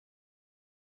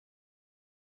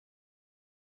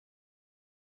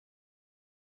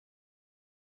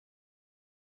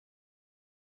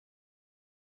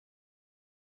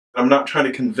I'm not trying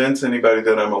to convince anybody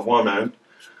that I'm a woman,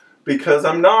 because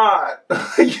I'm not.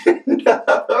 You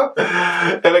know?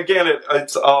 And again,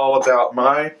 it's all about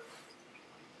my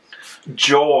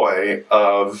joy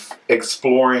of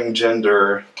exploring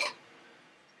gender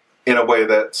in a way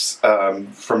that's,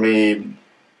 for me,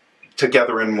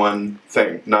 together in one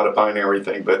thing, not a binary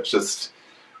thing, but just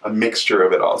a mixture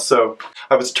of it all. So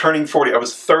I was turning 40. I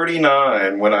was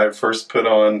 39 when I first put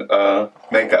on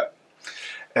makeup.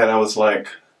 And I was like,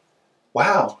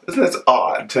 wow, isn't this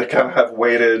odd to kind of have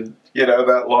waited, you know,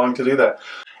 that long to do that?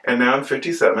 And now I'm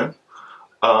 57.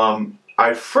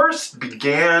 I first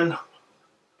began,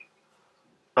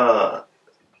 I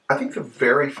think the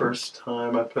very first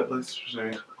time I put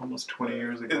lipstick, almost 20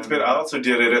 years ago. It's been, I also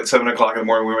did it at 7 o'clock in the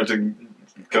morning. We went to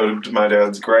go to my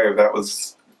dad's grave. That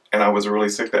was, and I was really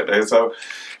sick that day. So,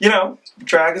 you know,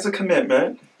 drag is a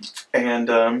commitment,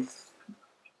 and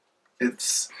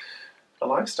it's a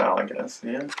lifestyle, I guess,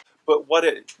 yeah. But what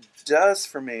it does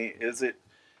for me is it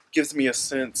gives me a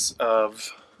sense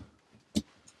of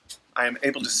I am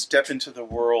able to step into the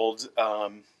world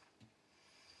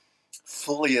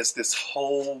fully as this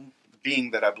whole being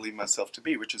that I believe myself to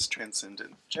be, which is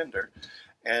transcendent gender.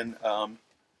 And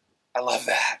I love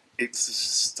that. It's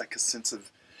just like a sense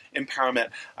of empowerment.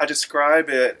 I describe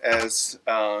it as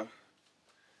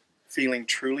feeling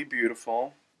truly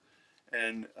beautiful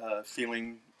and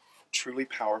feeling truly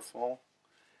powerful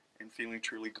and feeling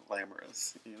truly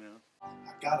glamorous, you know.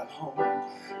 I've got a home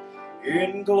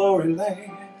in glory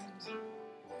land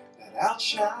that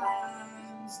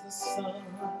outshines the sun.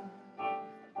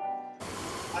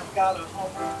 I've got a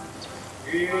home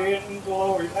in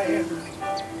glory land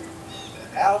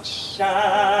that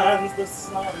outshines the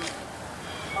sun.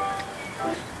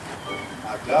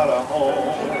 I've got a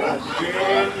home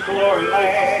in glory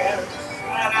land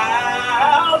that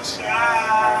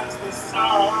outshines the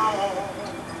sun.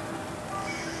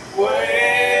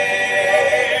 Way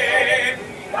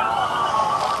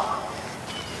beyond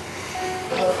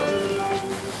the blue.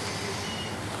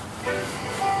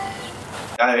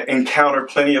 I encounter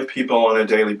plenty of people on a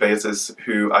daily basis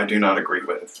who I do not agree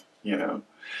with, you know,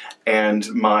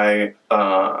 and my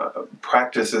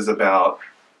practice is about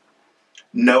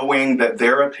knowing that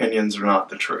their opinions are not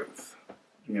the truth,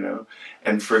 you know,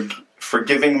 and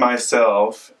forgiving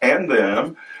myself and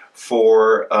them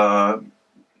for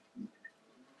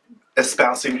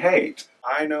espousing hate.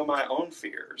 I know my own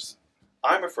fears.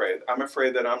 I'm afraid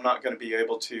that I'm not going to be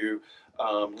able to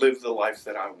live the life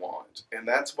that I want, and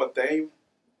that's what they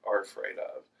are afraid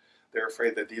of. They're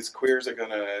afraid that these queers are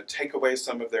going to take away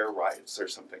some of their rights or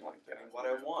something like that. What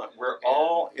I want. We're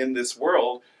all in this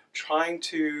world trying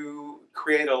to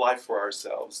create a life for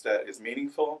ourselves that is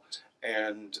meaningful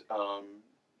and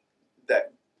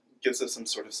that gives us some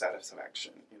sort of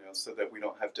satisfaction, you know, so that we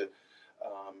don't have to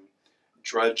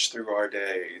drudge through our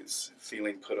days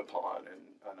feeling put upon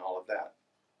and all of that.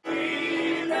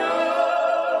 We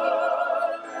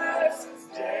know this is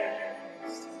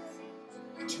days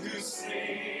to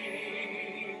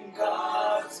sing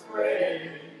God's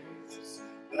praise,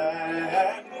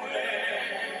 that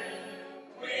when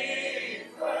we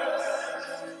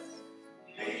first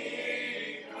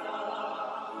begun.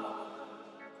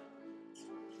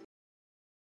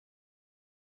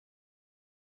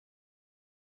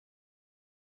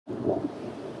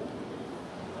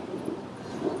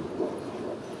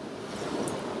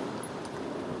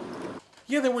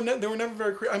 Yeah, they were never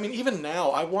very. I mean, even now,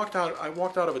 I walked out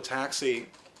of a taxi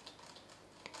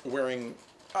wearing,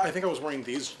 I think I was wearing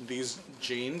these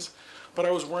jeans, but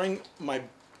I was wearing my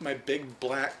big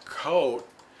black coat,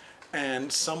 and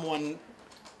someone,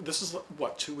 this is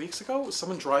what, 2 weeks ago,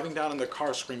 someone driving down in their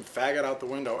car screamed "faggot" out the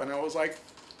window, and I was like,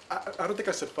 I don't think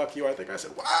I said "fuck you," I think I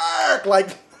said "work,"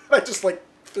 like I just like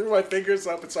threw my fingers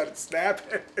up and started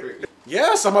snapping.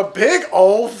 Yes, I'm a big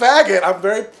old faggot. I'm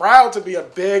very proud to be a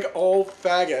big old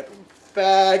faggot.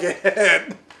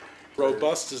 Faggot.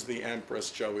 Robust is the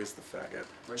empress, Joey's the faggot.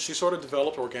 She sort of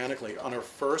developed organically. On her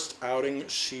first outing,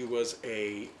 she was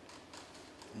a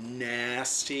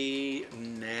nasty,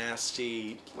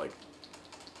 like,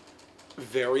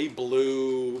 very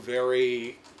blue,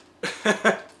 very,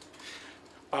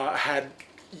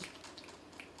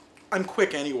 I'm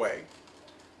quick anyway.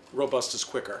 Robust is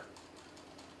quicker.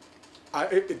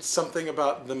 It's something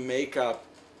about the makeup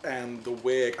and the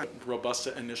wig.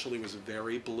 Robusta initially was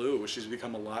very blue. She's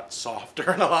become a lot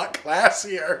softer and a lot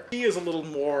classier. She is a little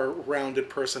more rounded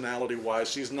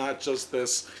personality-wise. She's not just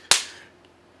this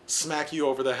smack you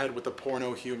over the head with the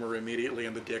porno humor immediately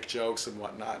and the dick jokes and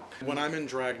whatnot. When I'm in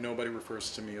drag, nobody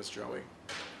refers to me as Joey.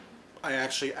 I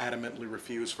actually adamantly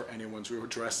refuse for anyone to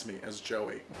address me as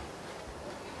Joey.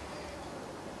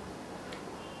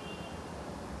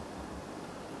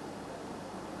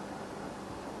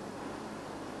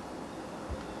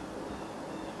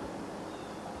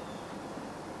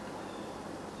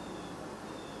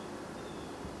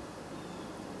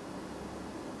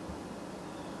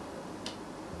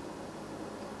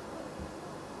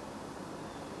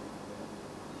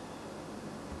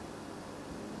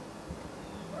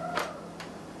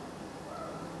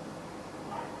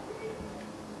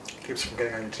 Keeps from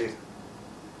getting on your teeth.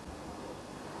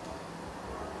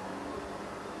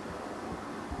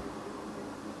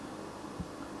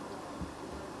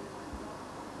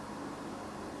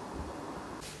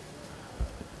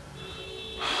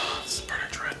 This is burning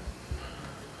dread.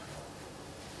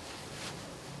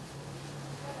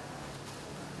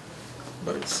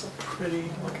 But it's so pretty.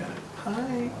 Look at it.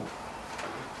 Hi.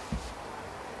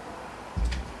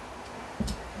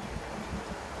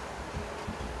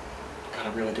 God,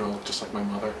 I really do look just like my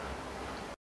mother.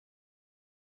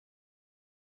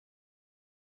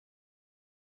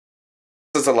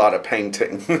 This is a lot of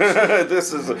painting.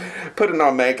 This is putting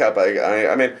on makeup.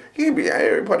 I mean,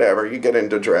 whatever, you get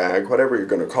into drag, whatever you're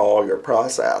going to call your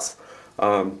process.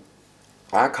 I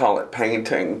call it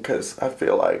painting because I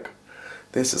feel like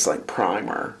this is like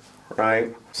primer,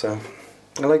 right? So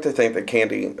I like to think that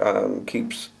candy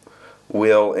keeps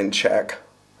will in check.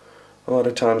 A lot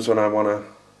of times when I want to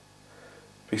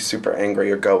be super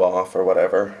angry or go off or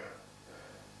whatever,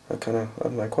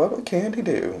 I'm like, what would Candy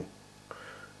do?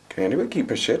 Candy would keep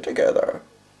her shit together.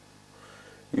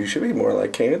 You should be more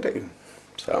like Candy.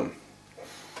 So,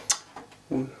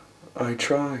 I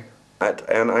try.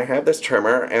 And I have this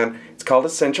trimmer, and it's called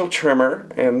Essential Trimmer,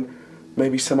 and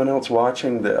maybe someone else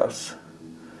watching this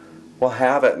will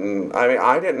have it. And I mean,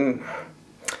 I didn't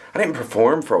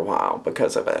perform for a while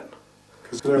because of it.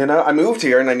 You know, I moved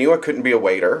here and I knew I couldn't be a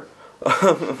waiter.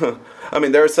 I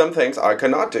mean, there are some things I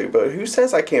could not do, but who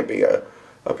says I can't be a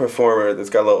performer that's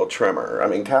got a little trimmer? I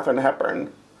mean, Katharine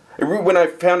Hepburn. When I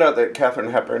found out that Katharine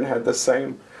Hepburn had the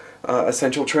same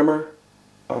essential trimmer,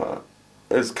 it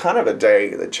was kind of a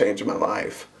day that changed my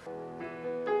life.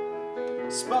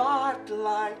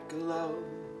 Spotlight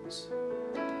glows,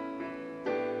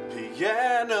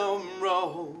 piano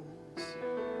rolls.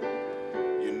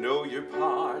 You know your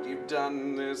part, you've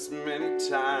done this many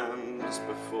times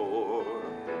before.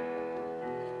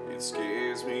 It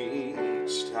scares me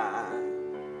each time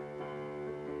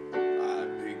I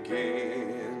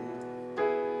begin.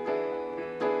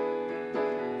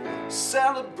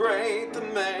 Celebrate the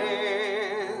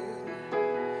man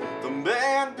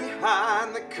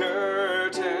behind the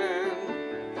curtain.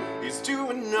 He's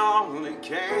doing all he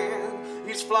can,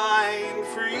 he's flying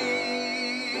free.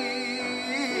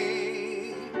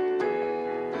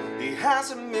 He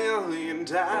has a million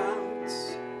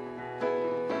doubts,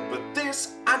 but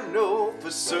this I know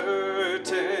for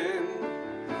certain.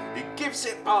 He gives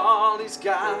it all he's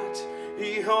got,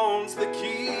 he owns the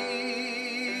key.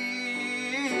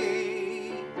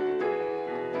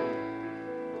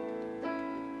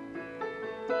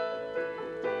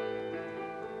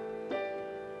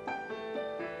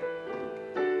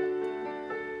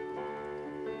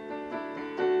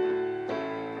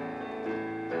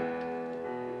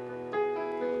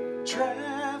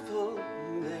 Travel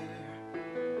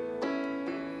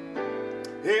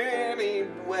there,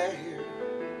 anywhere.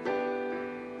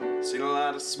 Seen a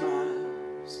lot of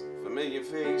smiles, familiar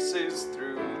faces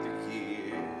through the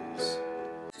years.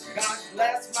 God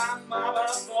bless my mama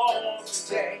for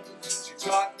today. She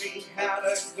taught me how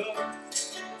to cook.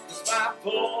 'Cause my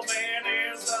poor man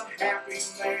is a happy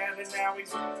man, and now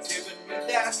he's giving me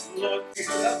that look. He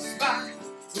loves my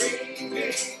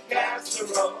creamy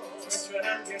casserole.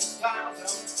 Gets piled on top.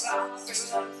 He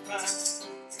loves my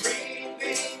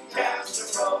creamy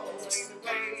casserole. Either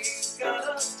way, he's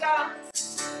gonna stop.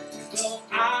 So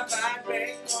I might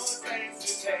make more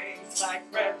things today, like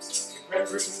crepes and creme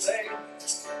brulee.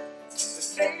 The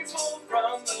table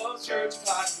from those church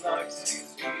potlucks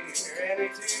is here ready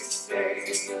to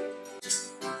stay.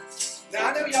 Now I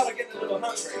know y'all are getting a little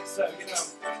hungry, so I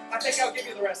think I'll give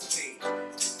you the recipe.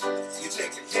 You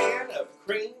take a can of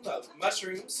cream of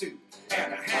mushroom soup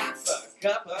and a half a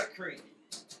cup of cream.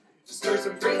 Stir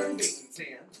some green beans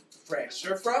in, fresh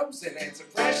or frozen, and some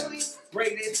freshly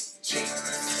grated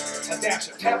cheese. A dash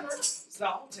of pepper,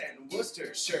 salt, and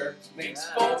Worcestershire makes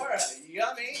for a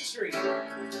yummy treat.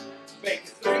 Bake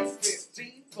it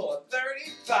 350 for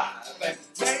 35, and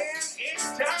man,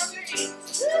 it's time to eat.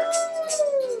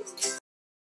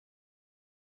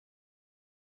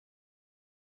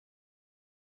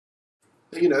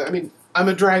 Woo! I mean, I'm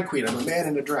a drag queen. I'm a man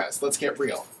in a dress. Let's get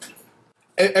real.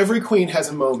 Every queen has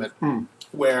a moment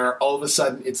where all of a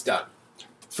sudden it's done.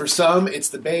 For some, it's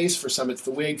the base. For some, it's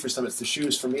the wig. For some, it's the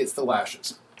shoes. For me, it's the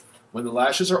lashes. When the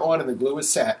lashes are on and the glue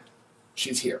is set,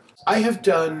 she's here. I have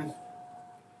done...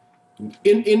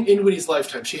 In Woody's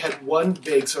lifetime, she had one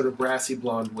big sort of brassy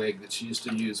blonde wig that she used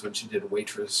to use when she did a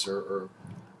waitress or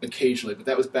occasionally, but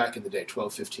that was back in the day,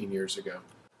 12, 15 years ago.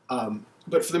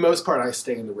 But for the most part, I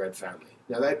stay in the red family.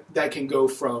 Now, that can go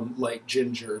from light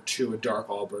ginger to a dark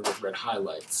auburn with red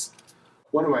highlights.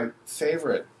 One of my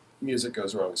favorite music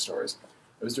goes wrong stories.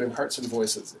 I was doing Hearts and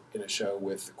Voices in a show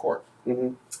with the court.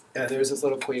 Mm-hmm. And there's this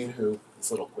little queen,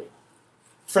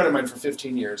 friend of mine for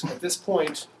 15 years. At this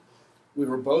point, we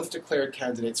were both declared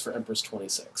candidates for Empress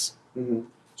 26. Mm-hmm.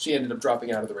 She ended up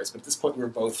dropping out of the race, but at this point we were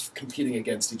both competing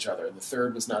against each other, and the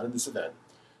third was not in this event.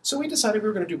 So we decided we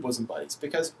were going to do bosom buddies,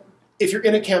 because if you're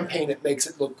in a campaign, it makes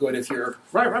it look good if you're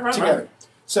together.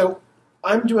 So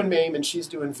I'm doing Mame, and she's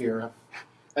doing Vera,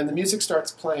 and the music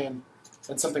starts playing,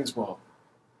 and something's wrong.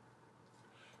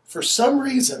 For some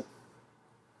reason,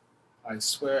 I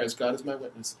swear, as God is my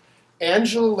witness,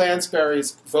 Angela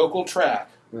Lansbury's vocal track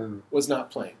was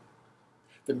not playing.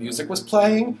 The music was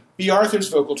playing. B. Arthur's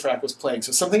vocal track was playing.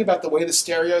 So something about the way the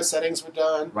stereo settings were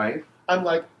done. Right. I'm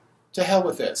like, to hell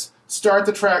with this. Start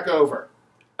the track over.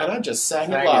 And I just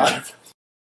sang it live.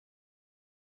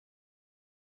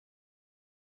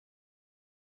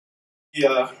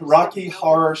 Yeah, Rocky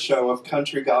Horror Show of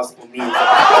country gospel music.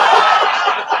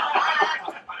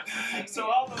 So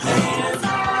all the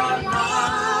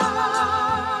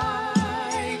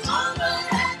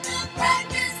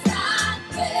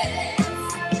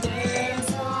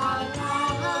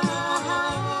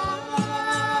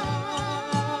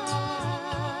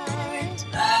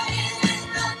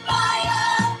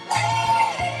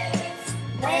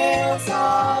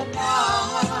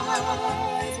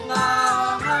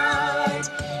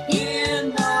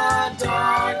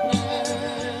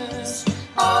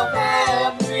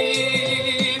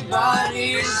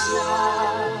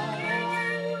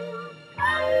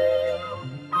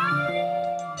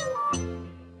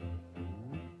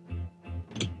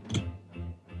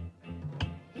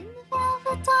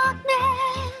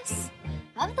darkness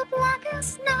of the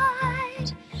blackest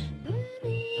night,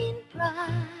 burning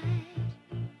bright,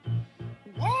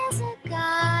 there's a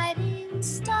guiding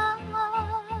star.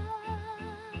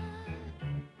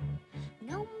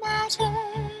 No matter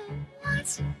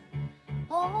what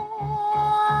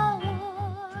or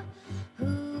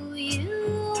who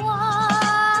you are,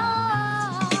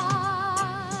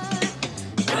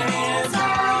 there's a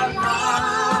light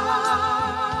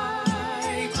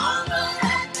on the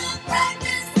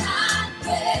brightest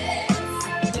darkness.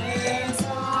 There's a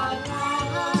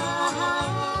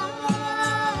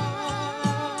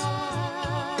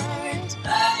light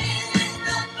burning in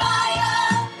the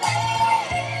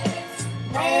fireplace.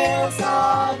 There's a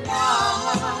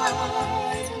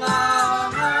light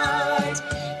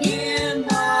in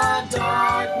the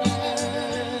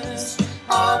darkness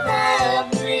of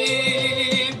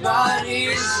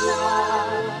everybody's life.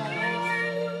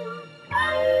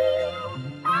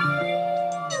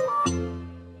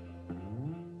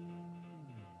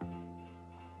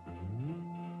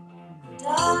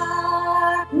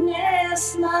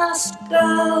 Darkness must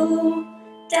go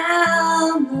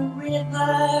down the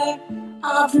river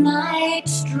of night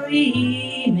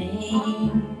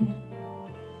streaming.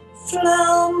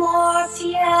 Flow,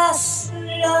 Morpheus,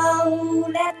 flow,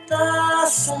 let the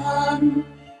sun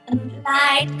and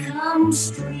light come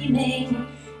streaming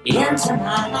into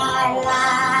my life,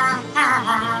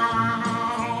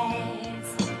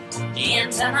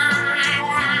 into my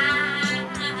life.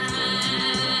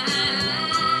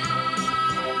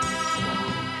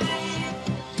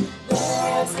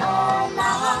 There's a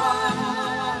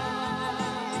light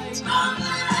on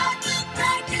the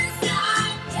brightest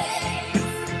darkness.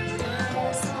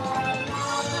 There's a light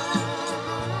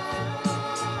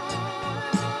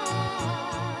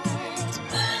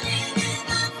burning in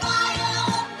the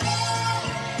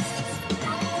fireplace.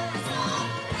 There's a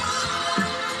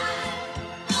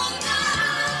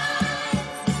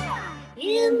light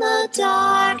in the dark.